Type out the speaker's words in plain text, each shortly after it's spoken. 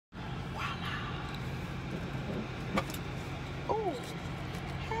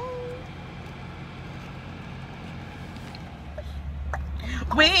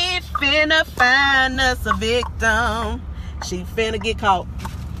We finna find us a victim. She finna get caught.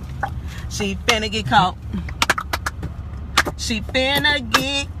 She finna get caught. She finna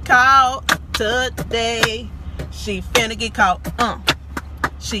get caught today. She finna get caught.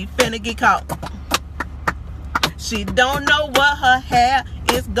 She finna get caught. She don't know what her hair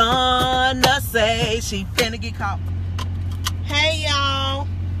is gonna say. She finna get caught. Hey y'all.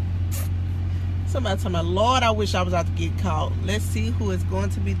 Somebody tell me, Lord, I wish I was out to get caught. Let's see who is going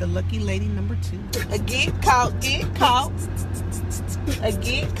to be the lucky lady number 2. Get caught, get caught.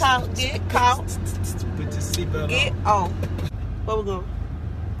 Get caught, get caught. Put your seatbelt get on. Where we going?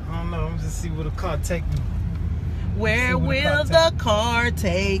 I don't know. I'm just see where the car take me. Where will the car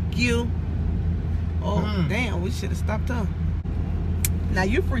take you? Oh, damn. We should have stopped her. Now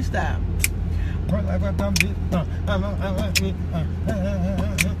you freestyle. I'm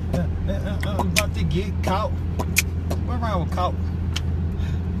about to get caught. What wrong with caught?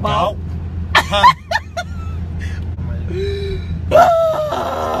 Ball.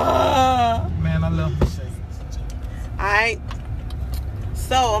 Man, I love the shake. Alright.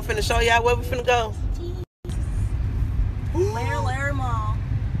 So, I'm finna show y'all where we finna go. Larry Mall.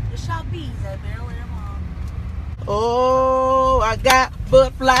 The shop B's at Larry Mall. Oh, I got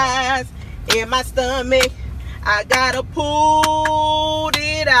butterflies in my stomach. I gotta pull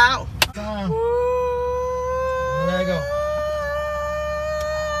it out. There you go.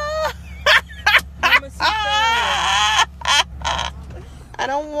 I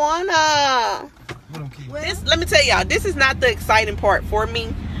don't wanna. Let me tell y'all, this is not the exciting part for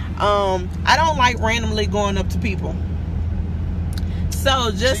me. I don't like randomly going up to people.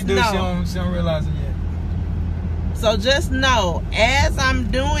 So just know. She don't realize it yet. So just know, as I'm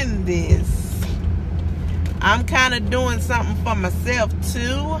doing this, I'm kind of doing something for myself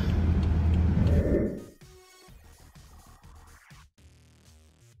too.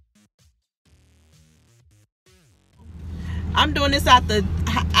 I'm doing this out the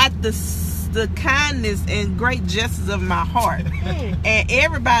kindness and great gestures of my heart. And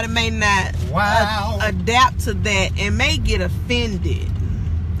everybody may not adapt to that and may get offended.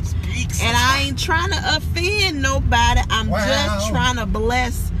 And I ain't trying to offend nobody. I'm just trying to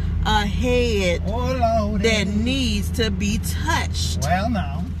bless a head that needs to be touched. Well,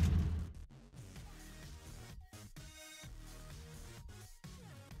 no.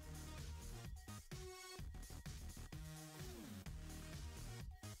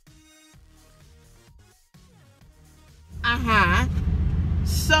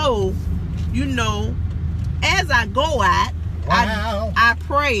 So, you know, as I go out, I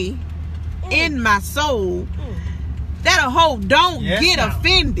pray in my soul that a hoe don't get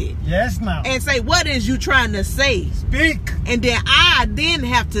offended. Yes, now. And say, what is you trying to say? Speak. And then I then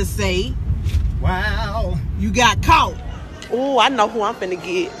have to say, wow, you got caught. Oh, I know who I'm finna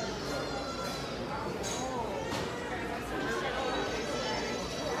get.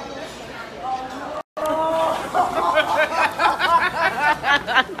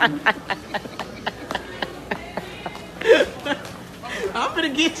 I'm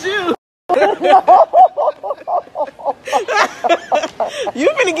finna get you. You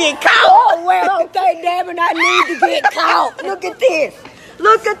finna get caught. Oh, well, okay, damn it, I need to get caught. Look at this.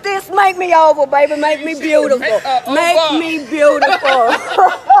 Look at this. Make me over, baby. Make me beautiful. Make me beautiful.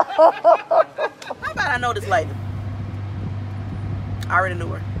 How about I know this lady? I already knew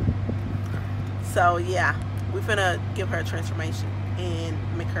her. So, yeah. We finna give her a transformation and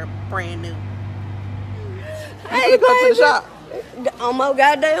make her brand new. Hey, go to the shop. On my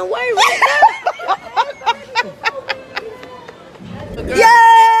goddamn way right now.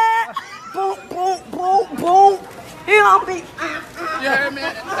 Yeah! Boom, boom, boom, boom. Here I'll be. You heard me?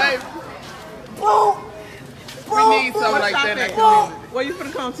 Hey, Boom. we need something like that. Where you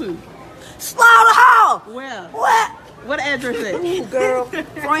finna come to? Slaughterhouse. Where? What? What address is? Ooh, girl.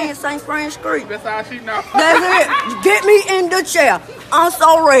 St. Francis Street. That's all she know. That's it. Get me in the chair. I'm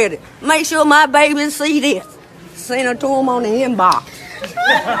so ready. Make sure my babies see this. Send her to them on the inbox.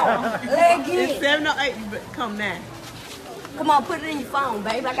 It's 708. Come now. Come on, put it in your phone,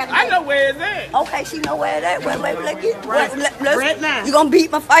 baby. I know where it's at. Okay, she know where it at. Well, baby, let's get right now. You gonna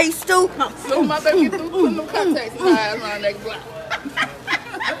beat my face too? Soon my baby get through putting them contacts in my eyes around that block.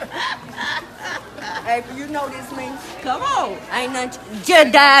 Hey, you know this means? Come on. Ain't nothing.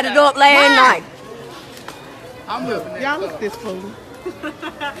 Just died it up last night. I'm looking at y'all look at this fool.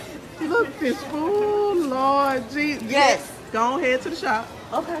 Look at this fool, Lord Jesus. Yes. Go ahead to the shop.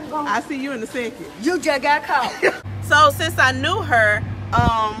 Okay, go on. I see you in a second. You just got caught. So since I knew her,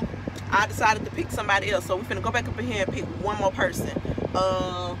 I decided to pick somebody else. So we're finna go back up in here and pick one more person,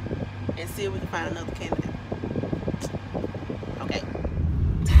 and see if we can find another candidate. Okay.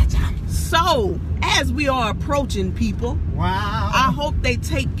 So, as we are approaching people, Wow. I hope they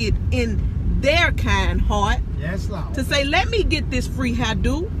take it in their kind heart Yes, Lord. to say, let me get this free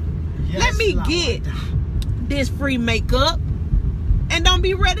hairdo. Yes, Let me Lord. get this free makeup. And don't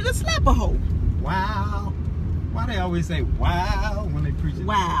be ready to slap a hoe. Wow. Why they always say wow when they preach it?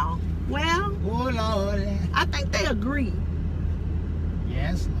 Wow. Well, Oh, Lord. I think they agree.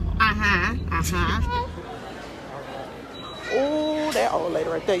 Yes, Lord. Oh, that old lady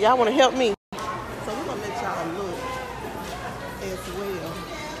right there. Y'all want to help me? So we're going to let y'all look as well.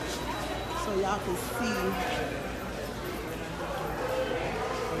 So y'all can see.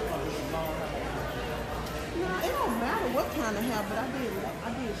 It don't matter what kind of hair, but I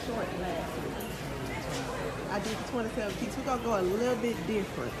did short last week. I did the 27 piece. We're going to go a little bit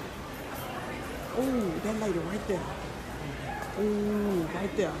different. Ooh, that lady right there. Ooh,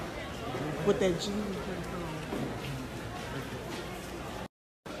 right there. With that jeans.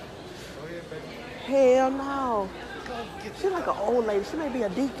 Hell no. She's like an old lady. She may be a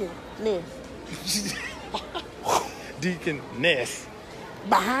deaconess. Deaconess.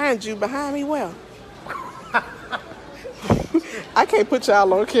 Behind you. Behind me well. I can't put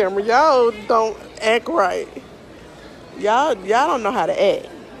y'all on camera. Y'all don't act right. Y'all don't know how to act.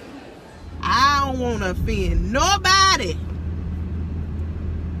 I don't want to offend nobody.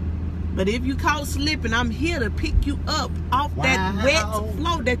 But if you caught slipping, I'm here to pick you up off that wet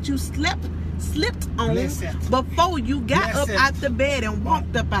floor that you slipped on before you got up out the bed and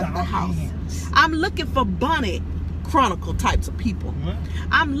walked up out the house. I'm looking for Bonnet Chronicle types of people.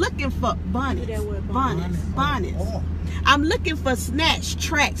 I'm looking for bonnets. I'm looking for snatch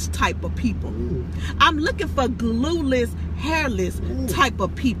tracks type of people. I'm looking for glueless, hairless type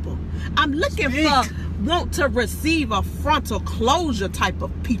of people. I'm looking for want to receive a frontal closure type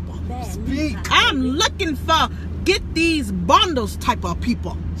of people. I'm looking for get these bundles type of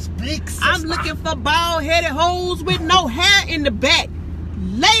people. I'm looking for bald-headed hoes with no hair in the back,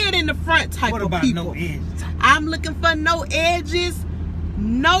 layered in the front type of people. No edges? I'm looking for no edges,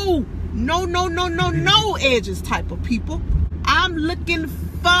 no edges type of people. I'm looking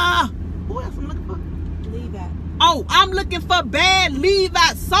for, who else I'm looking for? Levi. Oh, I'm looking for bad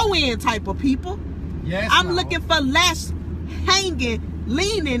leave-out sew-in type of people. Yes, I'm Lord. looking for lash hanging,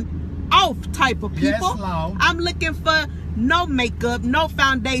 leaning off type of people. Yes, Lord. I'm looking for no makeup, no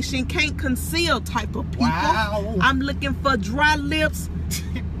foundation, can't conceal type of people. Wow. I'm looking for dry lips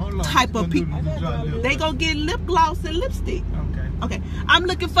type of people. They gonna get lip gloss and lipstick. Okay. I'm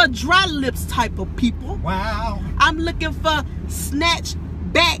looking for dry lips type of people. Wow. I'm looking for snatch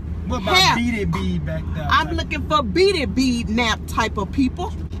back What about hair. beaded bead back there? I'm looking for beaded bead nap type of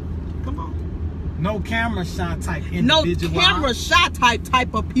people. Come on. No camera shot type No individual. camera shot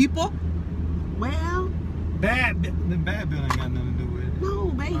type of people. Well, The bad bill ain't got nothing to do with it.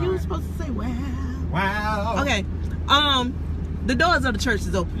 no, man, you were supposed to say wow. Wow. Okay. The doors of the church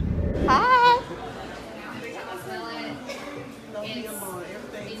is open. Hi. My name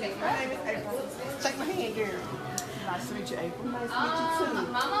is April. Shake my hand, girl. Nice to meet you, April. Nice to meet you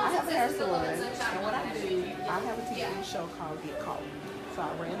too. I have a hair salon, and what I do, I have a TV show called Get Caught. So I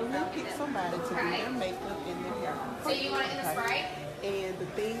randomly pick somebody to do their makeup and their hair. So you want it in the Sprite? And the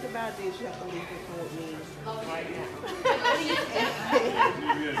thing about this, you have to leave it with me right now.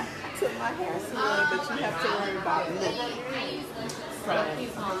 To my hair salon, but you have to worry about looking. So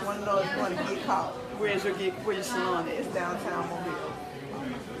it's one of those you want to get caught. Where's your salon? It's downtown Mobile.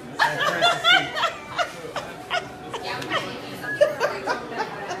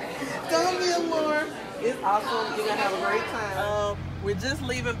 Don't be alarmed. It's awesome. You're gonna have a great time. We're just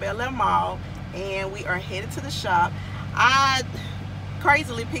leaving Bel Air Mall, and we are headed to the shop. I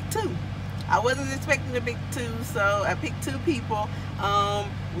crazily picked two. I wasn't expecting to pick two, so I picked two people.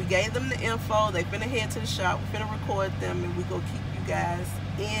 We gave them the info. They finna head to the shop. We finna record them, and we gonna keep you guys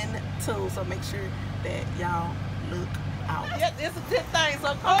in tune. So make sure that y'all look out. Yeah, it's a good thing.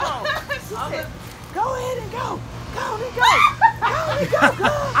 So come on. Said, go ahead and go. Go and go. Go and go.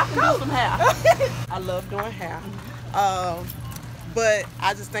 I can do some hair. I love doing hair. But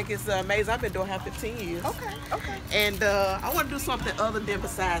I just think it's amazing. I've been doing hair 15 years. Okay. And I want to do something other than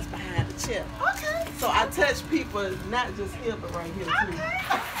besides behind the chair. Okay. So I touch people, not just here, but right here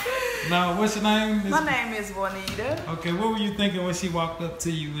too. Now, what's your name? My name is Juanita. Okay, what were you thinking when she walked up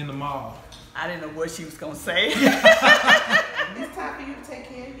to you in the mall? I didn't know what she was going to say. It's time for you to take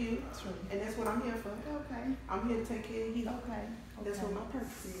care of you. And that's what I'm here for. Okay. I'm here to take care of you. Okay. That's what my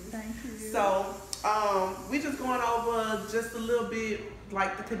purpose is. Thank you. So, we just going over just a little bit,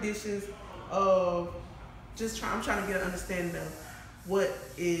 like the conditions of I'm trying to get an understanding of what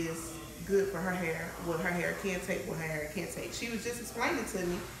is good for her hair, what her hair can take, what her hair can't take. She was just explaining to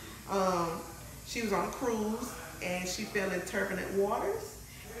me She was on a cruise and she fell in turbulent waters,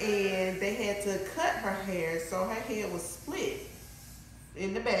 and they had to cut her hair, so her head was split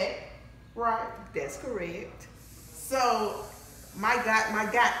in the back. Right, that's correct. So my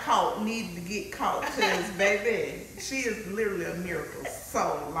got caught needed to get caught, because baby, she is literally a miracle.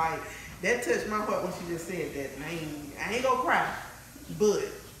 So like that touched my heart when she just said that. And I ain't gonna cry, but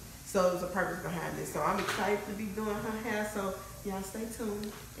so there's a purpose behind this. So I'm excited to be doing her hair. So y'all stay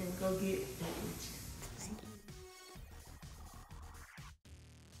tuned and go get that with you.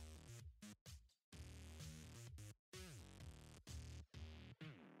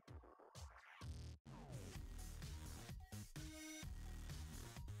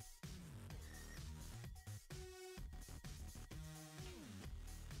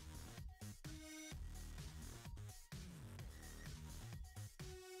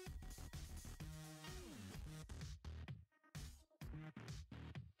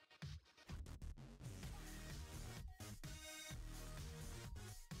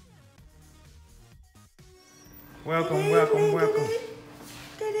 Welcome, welcome, welcome.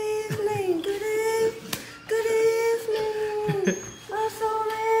 Good evening, good evening. I'm so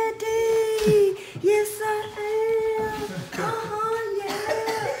ready. Yes, I am.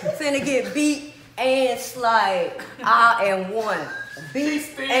 Yeah. Finna get beat and slide. I am one.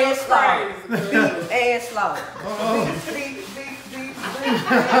 Beat and slide. Beat and slide. Beat.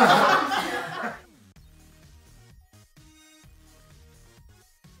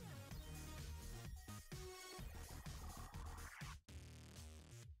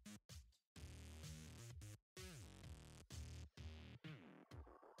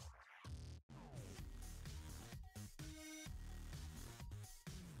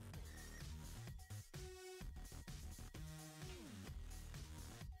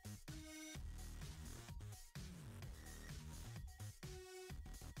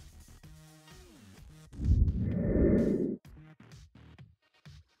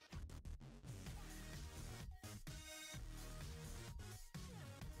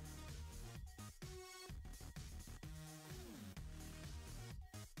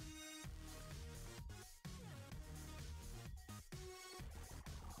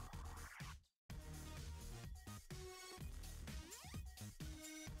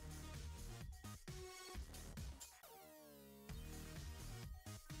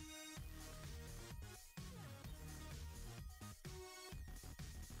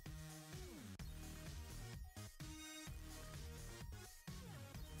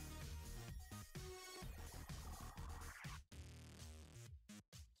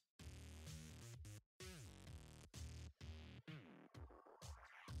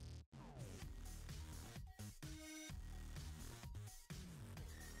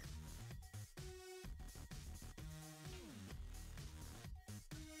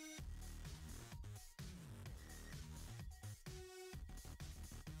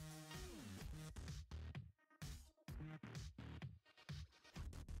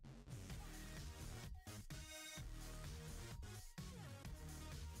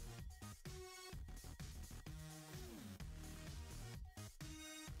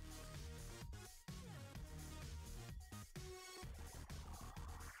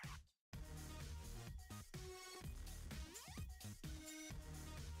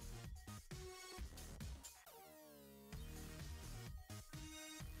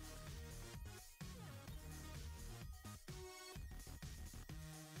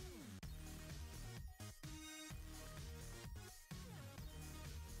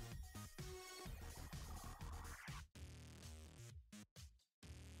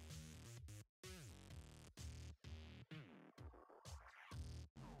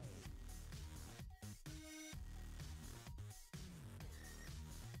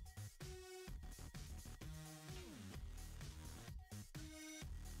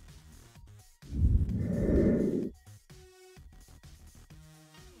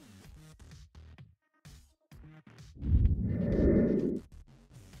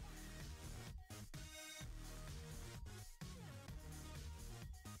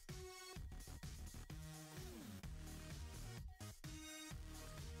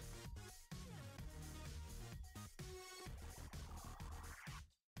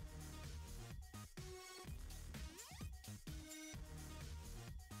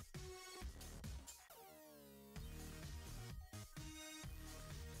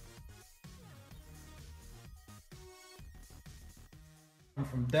 I'm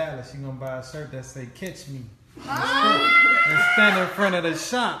from Dallas. You gonna buy a shirt that say "Catch Me" and stand in front of the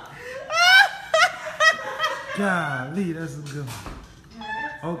shop. Golly, that's a good one.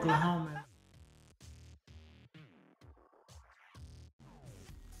 Oklahoma.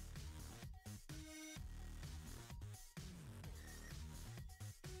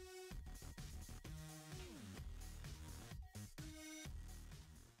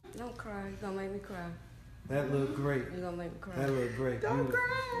 Don't cry. You're gonna make me cry. That looked great. You're gonna make me cry. That looked great. Don't Beautiful.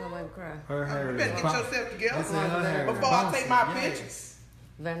 cry. You're gonna make me cry. Her hair You is better get bouncy. yourself together I said her hair is before I take my bouncy. pictures. Yes.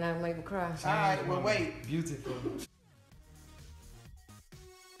 You better not make me cry. All right, well, wait. Beautiful.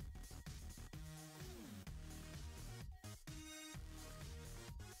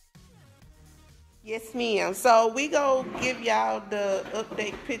 Yes, ma'am. So we go give y'all the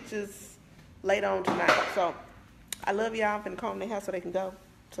update pictures later on tonight. So I love y'all. I'm finna call them their house so they can go.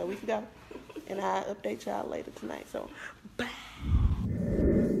 So we can go. And I'll update y'all later tonight. So bye.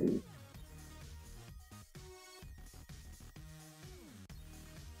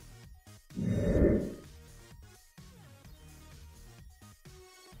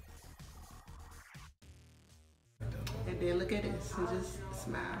 And then look at this and just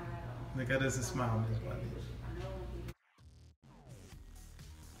smile. Look at us and smile, Miss Bunny.